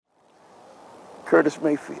Curtis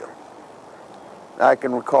Mayfield. I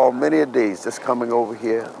can recall many a days just coming over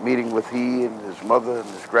here, meeting with he and his mother and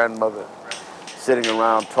his grandmother, sitting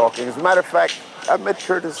around talking. As a matter of fact, I met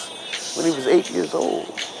Curtis when he was 8 years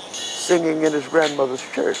old, singing in his grandmother's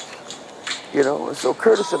church, you know. And so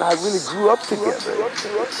Curtis and I really grew up together.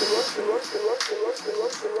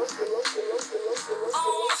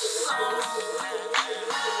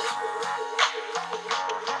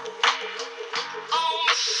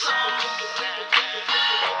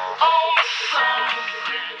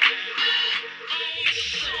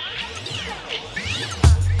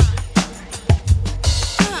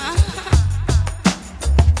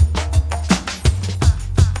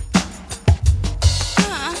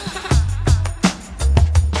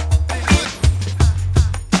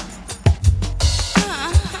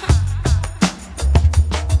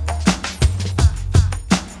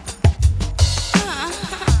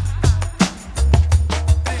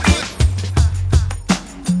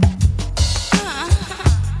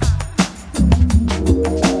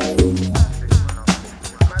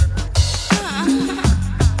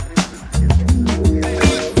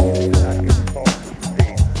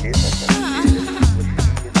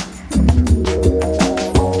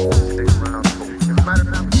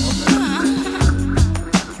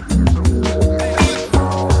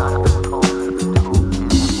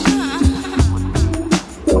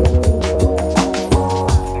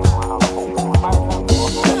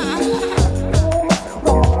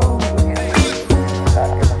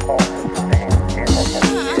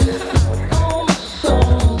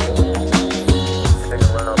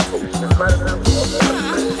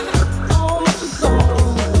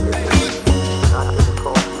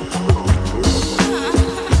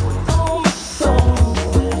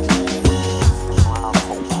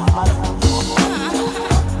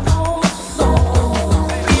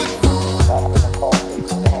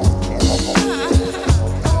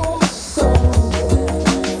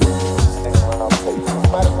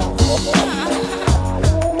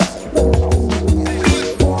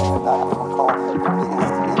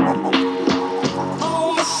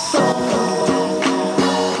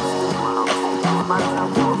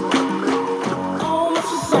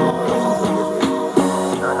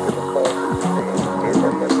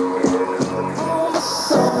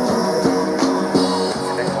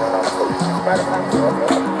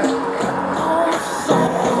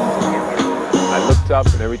 I looked up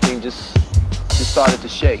and everything just started to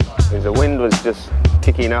shake. The wind was just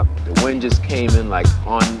kicking up. The wind just came in like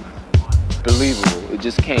unbelievable. It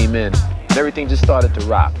just came in and everything just started to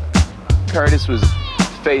rock. Curtis was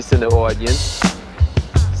facing the audience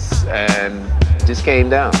and just came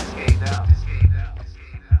down.